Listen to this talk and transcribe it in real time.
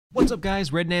What's up guys,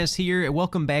 RedNaz here, and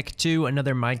welcome back to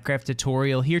another Minecraft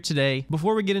tutorial here today.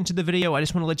 Before we get into the video, I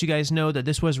just want to let you guys know that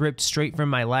this was ripped straight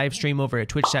from my live stream over at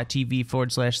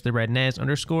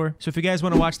twitch.tv/therednaz_. So if you guys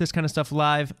want to watch this kind of stuff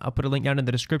live, I'll put a link down in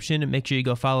the description and make sure you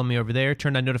go follow me over there.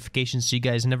 Turn on notifications so you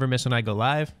guys never miss when I go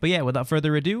live. But yeah, without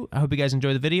further ado, I hope you guys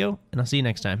enjoy the video, and I'll see you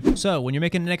next time. So when you're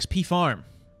making an XP farm,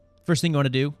 first thing you want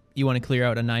to do, you want to clear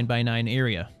out a 9x9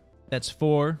 area. That's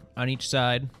 4 on each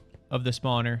side of the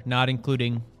spawner, not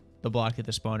including the block that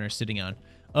the spawner is sitting on,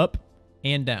 up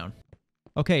and down.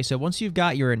 Okay, so once you've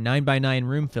got your 9x9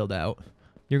 room filled out,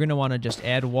 you're going to want to just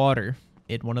add water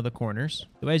in one of the corners.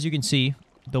 So as you can see,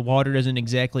 the water doesn't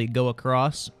exactly go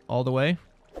across all the way.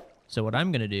 So what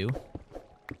I'm going to do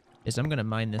is I'm going to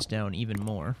mine this down even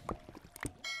more.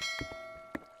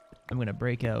 I'm going to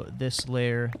break out this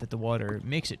layer that the water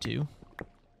makes it to.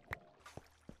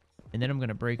 And then I'm going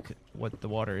to break what the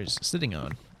water is sitting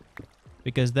on.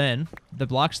 Because then, the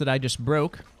blocks that I just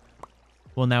broke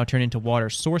will now turn into water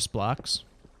source blocks.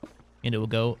 And it will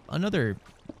go another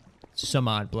some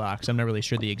odd blocks. I'm not really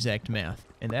sure the exact math.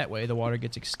 And that way, the water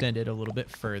gets extended a little bit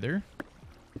further.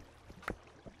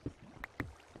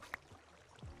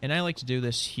 And I like to do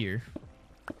this here.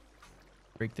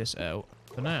 Break this out.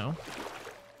 So now,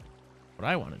 what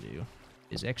I want to do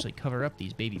is actually cover up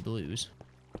these baby blues.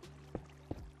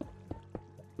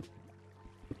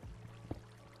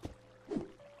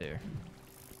 There.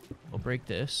 We'll break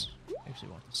this. Actually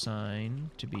want the sign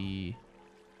to be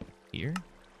here.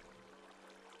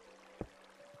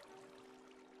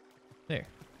 There.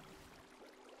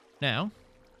 Now,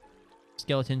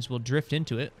 skeletons will drift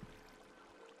into it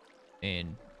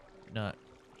and not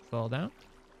fall down?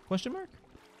 Question mark?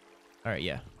 Alright,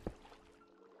 yeah.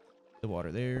 The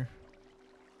water there.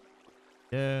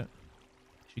 Yeah.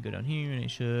 Should go down here and it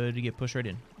should get pushed right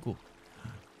in. Cool.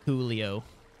 Coolio.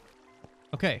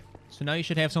 Okay, so now you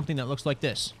should have something that looks like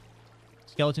this.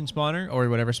 Skeleton spawner, or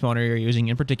whatever spawner you're using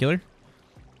in particular.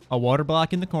 A water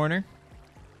block in the corner.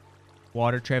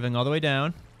 Water traveling all the way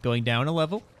down, going down a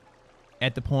level.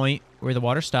 At the point where the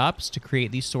water stops to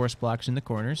create these source blocks in the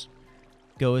corners.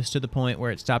 Goes to the point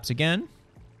where it stops again.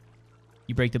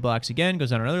 You break the blocks again, goes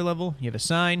down another level. You have a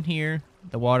sign here.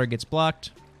 The water gets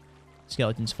blocked.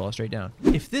 Skeletons fall straight down.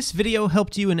 If this video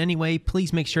helped you in any way,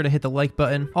 please make sure to hit the like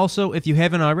button. Also, if you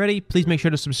haven't already, please make sure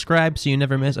to subscribe so you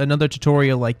never miss another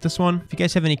tutorial like this one. If you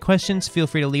guys have any questions, feel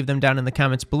free to leave them down in the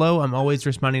comments below. I'm always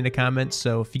responding to comments,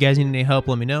 so if you guys need any help,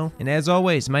 let me know. And as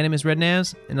always, my name is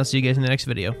RedNaz, and I'll see you guys in the next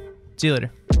video. See you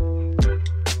later.